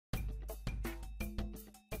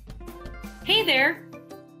Hey there!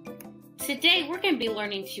 Today we're going to be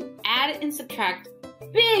learning to add and subtract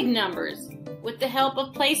big numbers with the help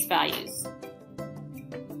of place values.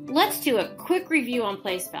 Let's do a quick review on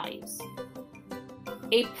place values.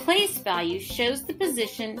 A place value shows the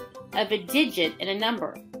position of a digit in a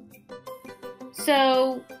number.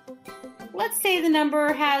 So let's say the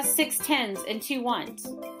number has 6 tens and 2 ones.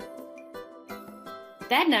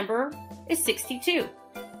 That number is 62.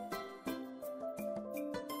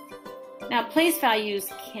 Now, place values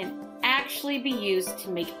can actually be used to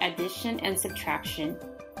make addition and subtraction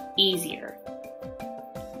easier.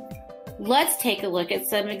 Let's take a look at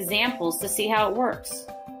some examples to see how it works.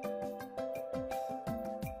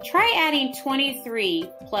 Try adding 23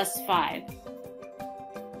 plus 5.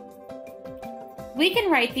 We can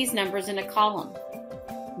write these numbers in a column,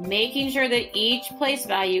 making sure that each place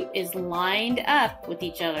value is lined up with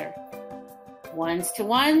each other. Ones to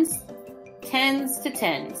ones, tens to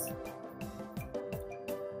tens.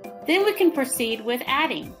 Then we can proceed with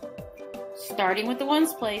adding, starting with the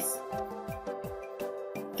ones place.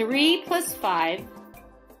 3 plus 5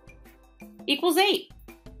 equals 8.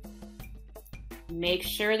 Make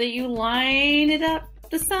sure that you line it up,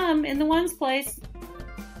 the sum, in the ones place.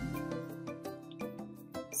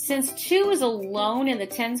 Since 2 is alone in the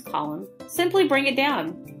tens column, simply bring it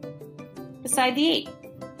down beside the 8.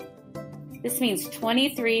 This means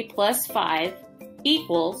 23 plus 5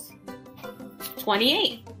 equals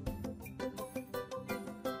 28.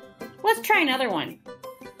 Let's try another one.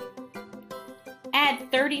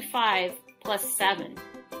 Add 35 plus 7.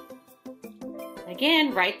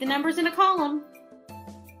 Again, write the numbers in a column.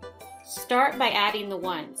 Start by adding the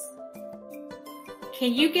ones.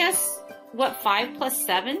 Can you guess what 5 plus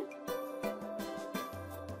 7?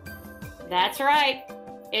 That's right,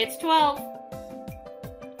 it's 12.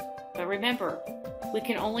 But remember, we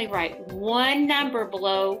can only write one number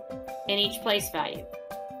below in each place value.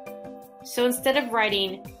 So instead of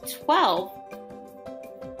writing 12,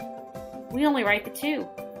 we only write the 2,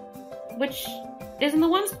 which is in the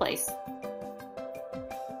ones place.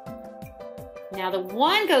 Now the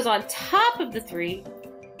 1 goes on top of the 3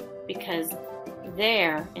 because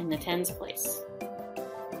they're in the tens place.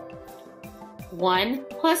 1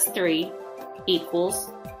 plus 3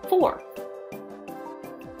 equals 4.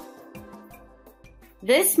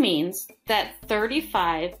 This means that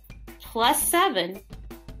 35 plus 7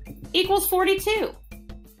 equals 42.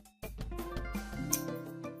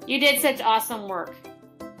 You did such awesome work.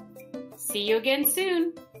 See you again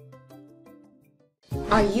soon.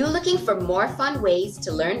 Are you looking for more fun ways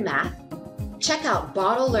to learn math? Check out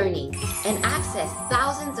Boddle Learning and access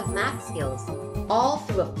thousands of math skills, all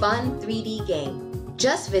through a fun 3D game.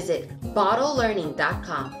 Just visit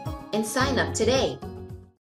BottleLearning.com and sign up today.